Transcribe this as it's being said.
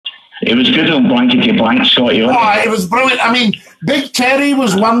It was good on Blankety Blank, Scotty. Oh, it was brilliant. I mean, Big Terry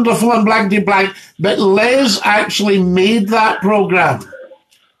was wonderful on Blankety Blank, but Les actually made that programme.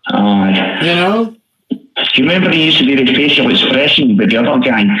 You know? Do you remember he used to do the facial expression with the other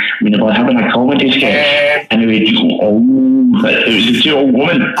guy when they were having a comedy sketch? And he would go, oh, it was the two old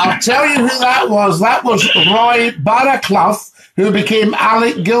women. I'll tell you who that was. That was Roy Barraclough, who became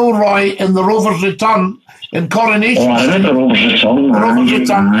Alec Gilroy in The Rover's Return in Coronation Street. I remember Rover's Return. Rover's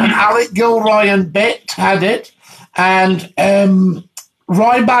Return. And Alec Gilroy and Bet had it. And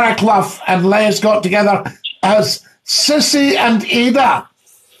Roy Barraclough and Les got together as Sissy and Ada.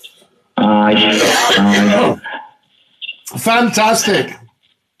 Fantastic.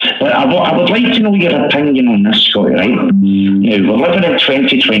 But I would like to know your opinion on this, Scotty, right? Now, we're living in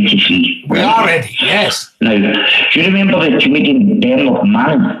 2023. We are ready, yes. Now, do you remember the comedian Bernard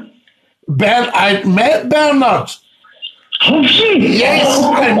Manning? I met Bernard. Oh, yes,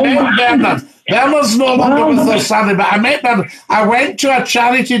 I met Bernard. Bernard's no longer with us, sadly, but I met Bernard. I went to a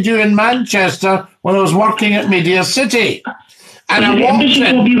charity do in Manchester when I was working at Media City. And I walked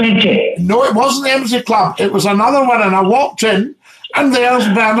in. No, it wasn't the Embassy Club. It was another one. And I walked in, and there's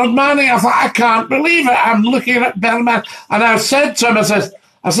Bernard Manning. I thought, I can't believe it. I'm looking at Bernard Manning. And I said to him, I says,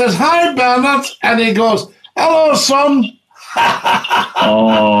 hi, Bernard. And he goes, hello, son.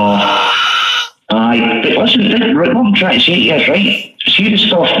 But listen, what I'm trying to say is, right, see the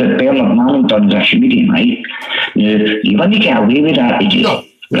stuff that Bernard Manning done as a comedian, right? You wouldn't get away with that, did you? No.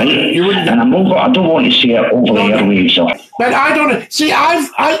 Right, and I don't want to say it over the airwaves. But I don't see.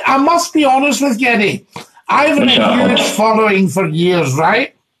 I must be honest with Geddy. I've had a huge following for years,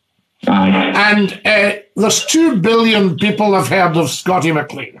 right? And there's 2 billion people have heard of Scotty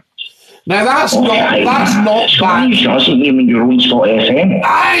McLean. Now that's not bad. You doesn't name your own Scott FM.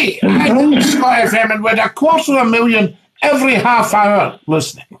 I know Scott FM, and with 250,000 every half hour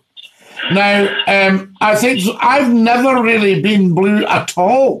listening. Now, I think I've never really been blue at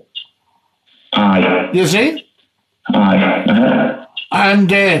all. You see?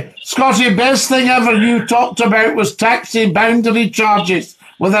 And Scotty, best thing ever you talked about was taxi boundary charges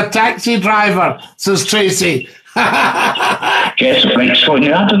with a taxi driver, says Tracy. Yes, right, Scotty.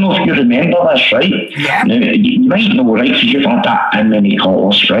 Now, I don't know if you remember this, right? Yeah. Now, you might know, right, because you've had that many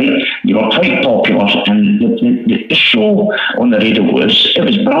callers, right? You were quite popular, and the show on the radio was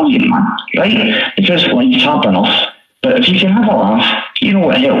brilliant, man, right? Because life's hard enough, but if you can have a laugh, you know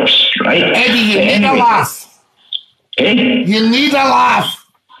it helps, right? Eddie, you need a laugh. Eh? You need a laugh.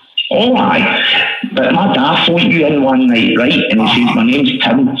 Oh, aye. But my dad phoned you in one night, right? And he says, my name's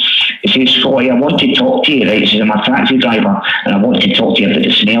Tim. He says, Scotty, I want to talk to you, right? He says, I'm a taxi driver, and I want to talk to you about the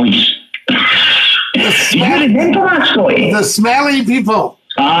smellies. Do you remember that, Scotty? The smelly people.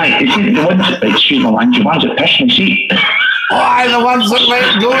 Aye, he says, the ones, excuse my language, the ones that piss in the seat. Oh, aye, the ones that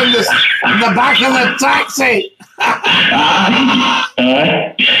let go in the back of the taxi. Aye.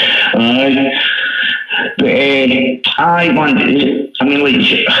 But I mean, like,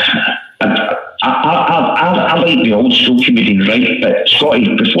 I like the old school comedians, right? But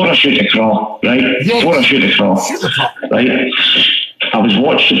Scotty, before I shoot the craw, right? Yes. Before I shoot the craw, right? I was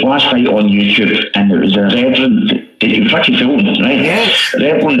watching last night on YouTube, and it was a Reverend, it was pretty filmed, right? Yes.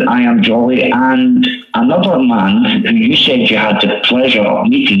 Reverend I Am Jolly, and another man who you said you had the pleasure of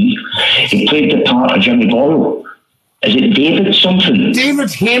meeting. He played the part of Jimmy Boyle. Is it David something? David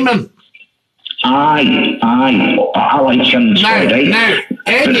Heyman. Aye. I like him, right? Now,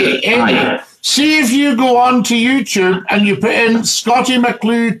 Eddie, see if you go on to YouTube and you put in Scotty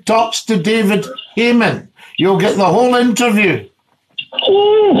McClue talks to David Heyman, you'll get the whole interview.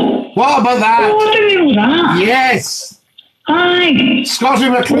 Oh. What about that? Oh, I didn't know that. Yes. Aye. Scotty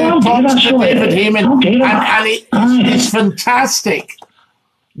McClue talks to David Heyman, and he's fantastic.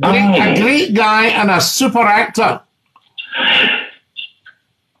 A great guy and a super actor.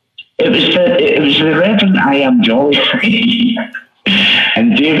 It was the Reverend I Am Jolly.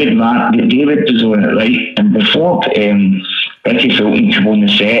 And David was on it, right? And before Ricky Fulton came on the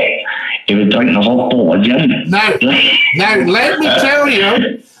set, he was drinking a hot bottle of gin. Now, let me tell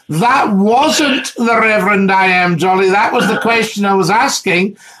you, that wasn't the Reverend I Am Jolly. That was the question I was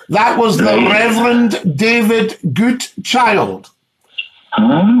asking. That was the Reverend David Goodchild.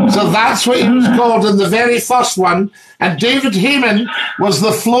 Oh. So that's what he was called in the very first one. And David Heyman was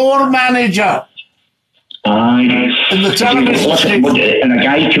the floor manager. Aye. In the television station. And a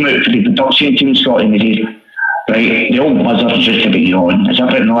guy came out for the production team, Scotty, and he said, right, the old buzzer's just about you on. Is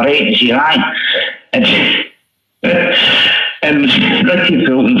everything all right? He said, aye. And Ricky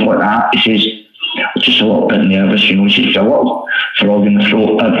Fulton's like that. He says, just a little bit nervous, you know. She says, a little frog in the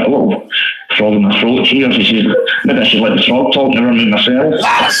throat, a little frog in my throat here. She says, maybe I should let the frog talk, never mind myself.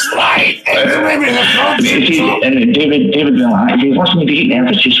 That's right. Maybe the frog should talk. And David relaxed. He says, listen, if you get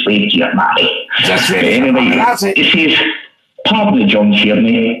nervous, just wait here, Matty. Just wait. Anyway, that's it. He says, pardon the John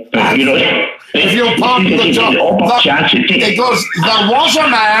Kearney, but you know, if you'll pardon the John, it goes, there was a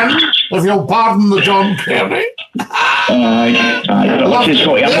man, if you'll pardon the John Kearney. There's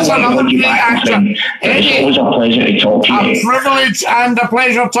another great actor. It's always a pleasure to talk to you. A privilege and a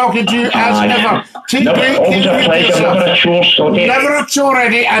pleasure talking to you as ever. Always a pleasure, never a chore, Scotty. Never a chore,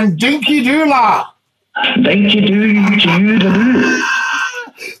 Eddie, and dinky doo-la. Dinky doo to you, the doo.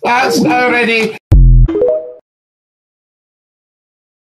 That's now, Eddie.